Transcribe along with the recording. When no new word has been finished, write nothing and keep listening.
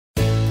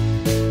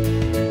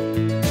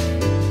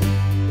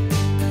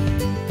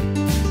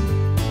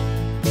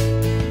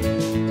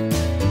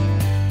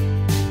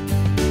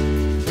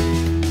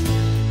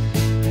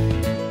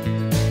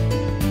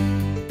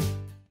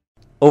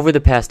Over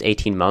the past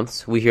 18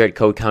 months, we here at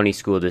Code County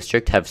School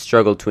District have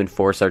struggled to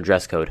enforce our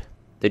dress code.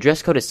 The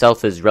dress code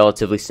itself is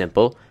relatively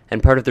simple,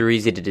 and part of the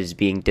reason it is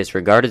being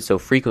disregarded so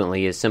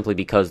frequently is simply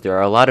because there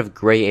are a lot of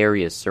gray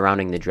areas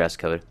surrounding the dress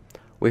code.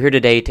 We're here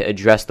today to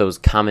address those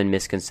common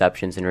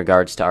misconceptions in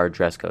regards to our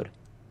dress code.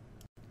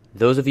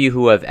 Those of you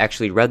who have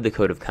actually read the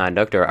Code of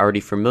Conduct are already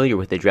familiar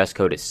with the dress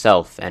code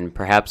itself, and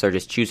perhaps are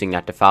just choosing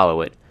not to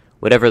follow it.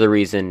 Whatever the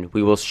reason,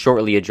 we will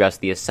shortly address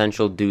the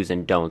essential do's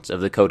and don'ts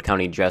of the Code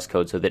County dress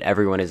code so that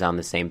everyone is on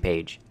the same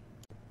page.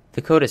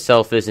 The code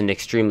itself isn't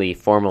extremely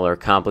formal or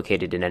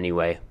complicated in any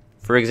way.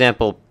 For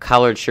example,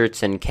 collared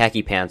shirts and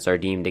khaki pants are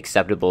deemed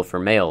acceptable for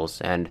males,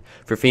 and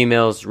for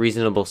females,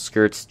 reasonable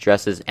skirts,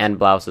 dresses, and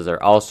blouses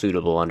are all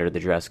suitable under the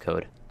dress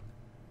code.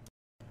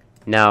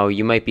 Now,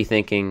 you might be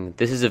thinking,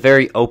 this is a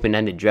very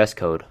open-ended dress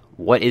code.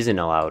 What isn't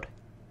allowed?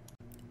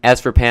 As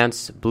for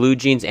pants, blue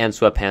jeans and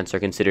sweatpants are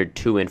considered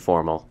too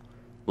informal.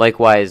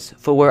 Likewise,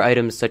 footwear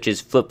items such as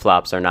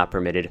flip-flops are not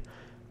permitted.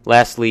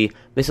 Lastly,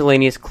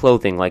 miscellaneous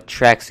clothing like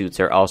tracksuits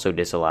are also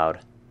disallowed.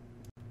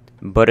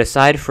 But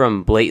aside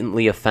from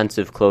blatantly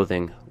offensive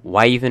clothing,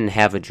 why even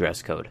have a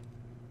dress code?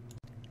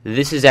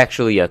 This is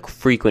actually a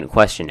frequent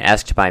question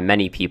asked by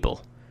many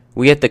people.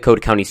 We at the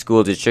Code County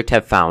School District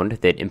have found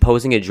that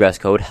imposing a dress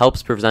code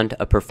helps present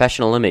a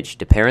professional image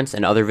to parents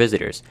and other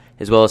visitors,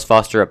 as well as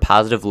foster a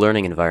positive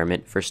learning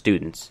environment for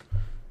students.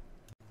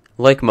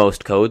 Like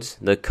most codes,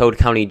 the Code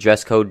County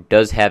dress code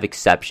does have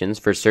exceptions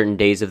for certain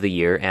days of the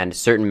year and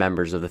certain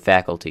members of the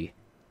faculty.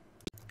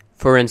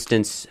 For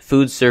instance,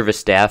 food service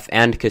staff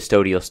and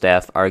custodial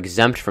staff are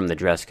exempt from the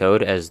dress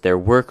code as their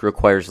work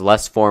requires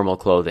less formal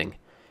clothing.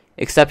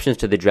 Exceptions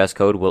to the dress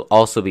code will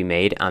also be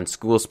made on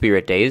school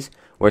spirit days,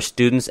 where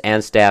students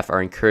and staff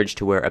are encouraged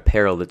to wear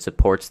apparel that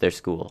supports their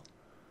school.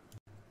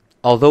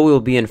 Although we will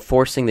be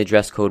enforcing the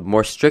dress code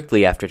more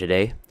strictly after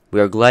today, we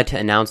are glad to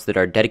announce that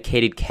our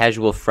dedicated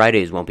Casual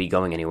Fridays won't be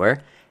going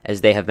anywhere, as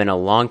they have been a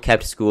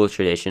long-kept school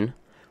tradition.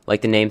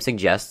 Like the name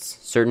suggests,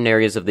 certain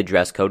areas of the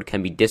dress code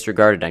can be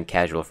disregarded on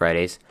Casual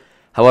Fridays.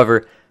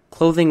 However,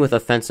 clothing with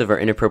offensive or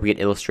inappropriate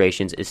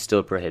illustrations is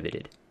still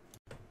prohibited.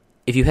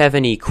 If you have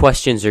any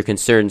questions or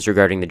concerns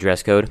regarding the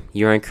dress code,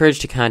 you are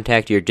encouraged to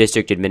contact your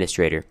district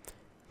administrator.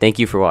 Thank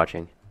you for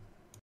watching.